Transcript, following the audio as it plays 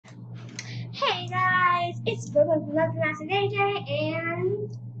guys, it's Brooklyn from Love Master AJ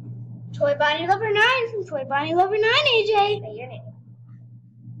and Toy Bonnie Lover 9 from Toy Bonnie Lover 9 AJ. Say your name.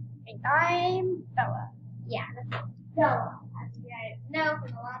 And I'm Bella. Yeah, that's Bella. As you guys know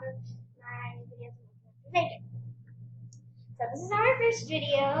from a lot of my videos I'm making. So this is our first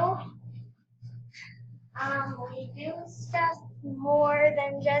video. We do stuff more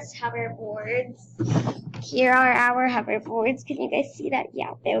than just hoverboards. Here are our hoverboards. Can you guys see that?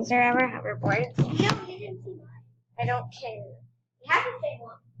 Yeah, those are our hoverboards. No, you didn't see mine. I don't care. You have to say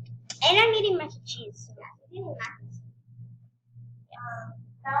one. And I'm eating mac and cheese. So yeah, I'm eating mac and cheese.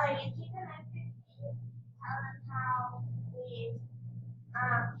 Bella, you keep the mac and cheese. Tell them how we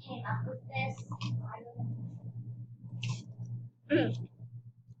came up with this.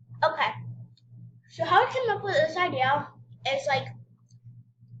 Okay. So how I came up with this idea is like,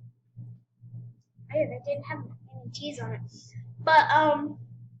 I didn't have any cheese on it. But,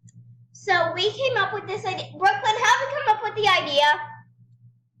 so we came up with this idea. Brooklyn, how did we come up with the idea?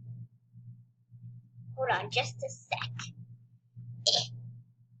 Hold on, just a sec.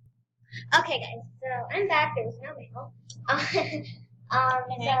 Okay, guys, so I'm back. There was no mail. I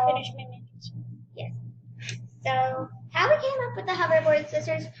finished my mac and cheese. Yes. So, how we came up with the Hoverboard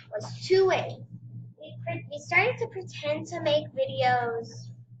Sisters was two ways. We started to pretend to make videos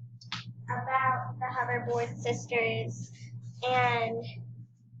about the Hoverboard Sisters, and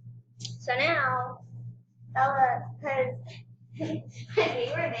so now Bella, because when we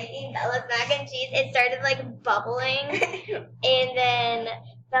were making Bella's mac and cheese, it started like bubbling, and then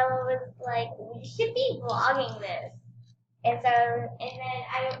Bella was like, we should be vlogging this. And then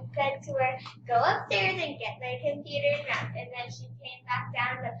I said to her, go upstairs and get the computer mouse. And then she came back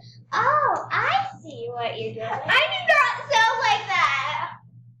down and said, oh, I see what you're doing. I did not sound like that.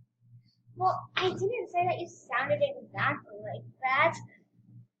 Well, I didn't say that you sounded exactly like that.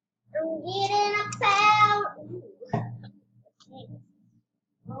 I'm getting upset.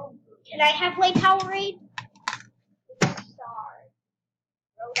 Can I have like Powerade? Sorry.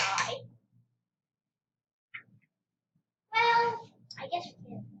 So die. Well, I guess you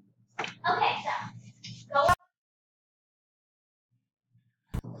can. Okay, so go on.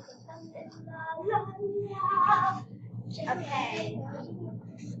 Okay.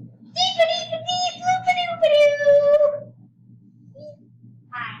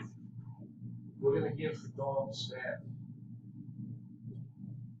 Hi. We're gonna give the dogs that.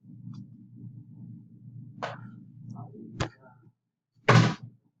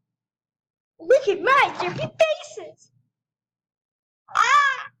 Look at my dirty faces.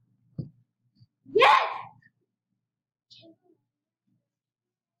 Ah! Yes!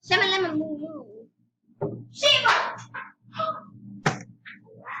 Shama lemon moo moo. Shima!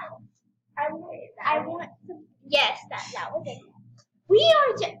 I want some. Yes, that was it. We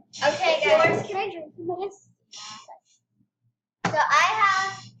are just. Okay, guys. Can I drink some of this? So I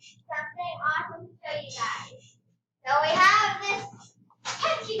have something awesome to show you guys. So we have this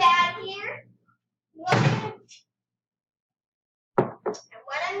Pepsi bag here. And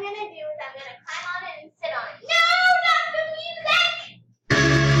what I'm going to do is I'm going to climb on it and sit on it. No, not the music!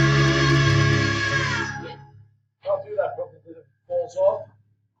 Don't do that, because if it falls off,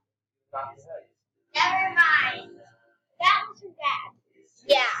 knock your head. Never mind. That was too bad.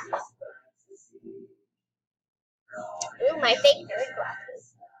 Yeah. Ooh, my fake nerd glasses.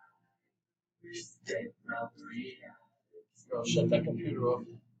 Girl, shut that computer off.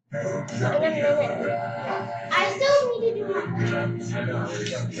 In a minute. I still need to do my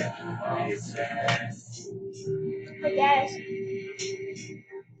I guess.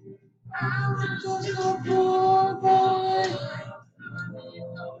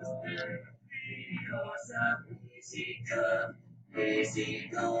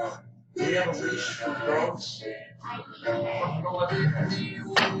 Do you have a leash for the dogs? Don't let them catch you.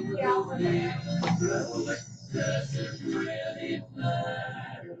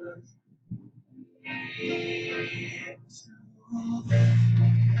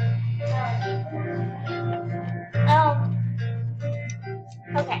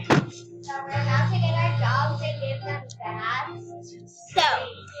 Okay. So we're about to get our dogs and give them baths. So,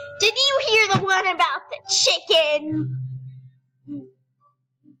 did you hear the one about the chicken?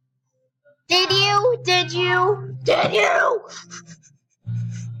 Did you? Did you? Did you?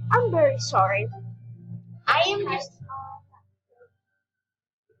 I'm very sorry. I am just.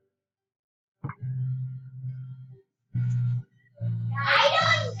 I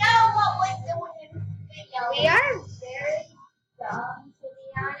don't know what we're doing in this video. We are very dumb, to be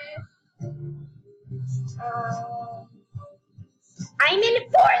honest. I'm in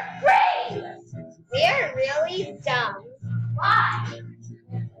 4th grade. We are really dumb. Why?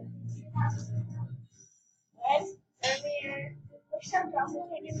 dumb. I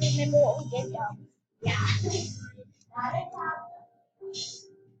can't even remember what we did dumb. Yeah. Alright.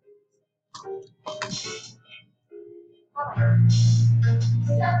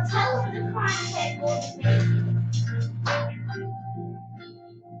 So tell us the crime table.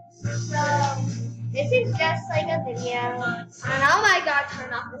 So this is just like a video. And oh my god,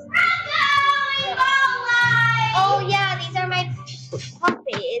 turn off this. Oh yeah, these are my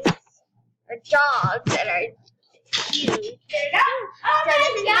puppies. Or dogs that are cute. There you go. Oh so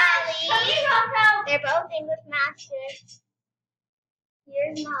this is Molly. They're both English masters.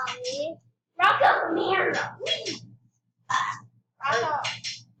 Here's Molly. Rocco, come here.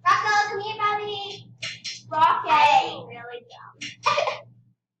 Rocco, come here, buddy. Rocco. Really dumb.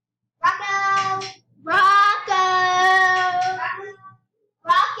 Rocco.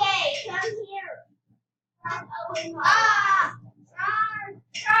 Rocky, come here. Oh my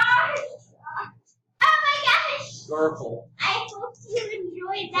gosh. Circle. I hope you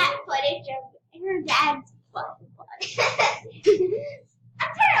enjoyed that footage of your dad's butt.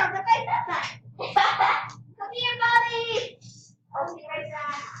 I'm turtled if I said that. Come here, buddy. I'll be right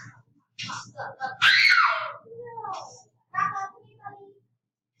back. No. Rocco, come here, buddy.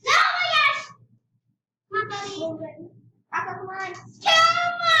 No, oh my gosh. Come on, buddy. Rocco, come on.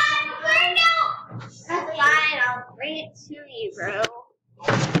 Come on, Bruno. That's fine. I'll bring it to you, bro.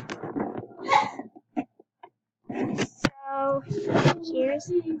 So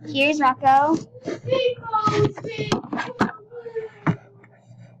here's Rocco. That's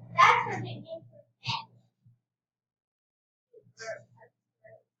her nickname for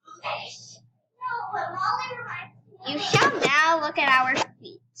You shall now look at our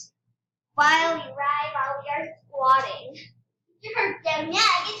feet while we are squatting. Get your heart down.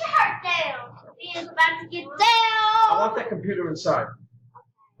 Yeah, get your heart down. Leah's about to get down. I want that computer inside.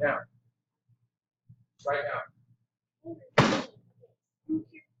 Now. Right now.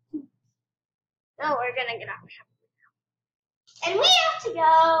 So we're gonna get off. And we have to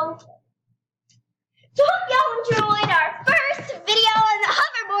go. So hope y'all enjoyed our first video on the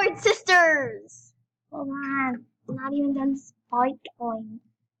Hoverboard Sisters. Hold on. I'm not even done spying.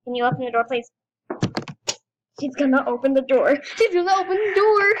 Can you open the door, please? She's gonna open the door. She's gonna open the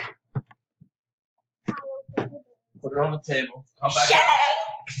door. Put it on the table. Come back out.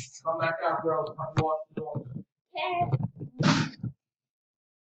 Come back out, girls. Come wash the door. Okay.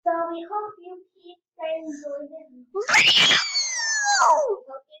 So we hope you keep enjoying this. We hope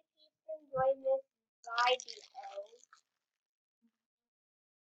you keep enjoying this video.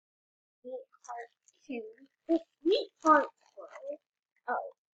 Sweet Heart 2. Sweet Heart 4. Oh.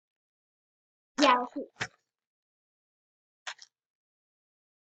 Yeah, okay.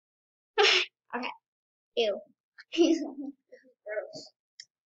 Ew.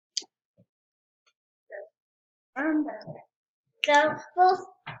 So we'll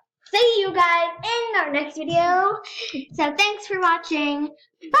see you guys in our next video. So thanks for watching.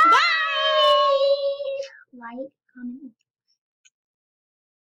 Bye! Like, comment.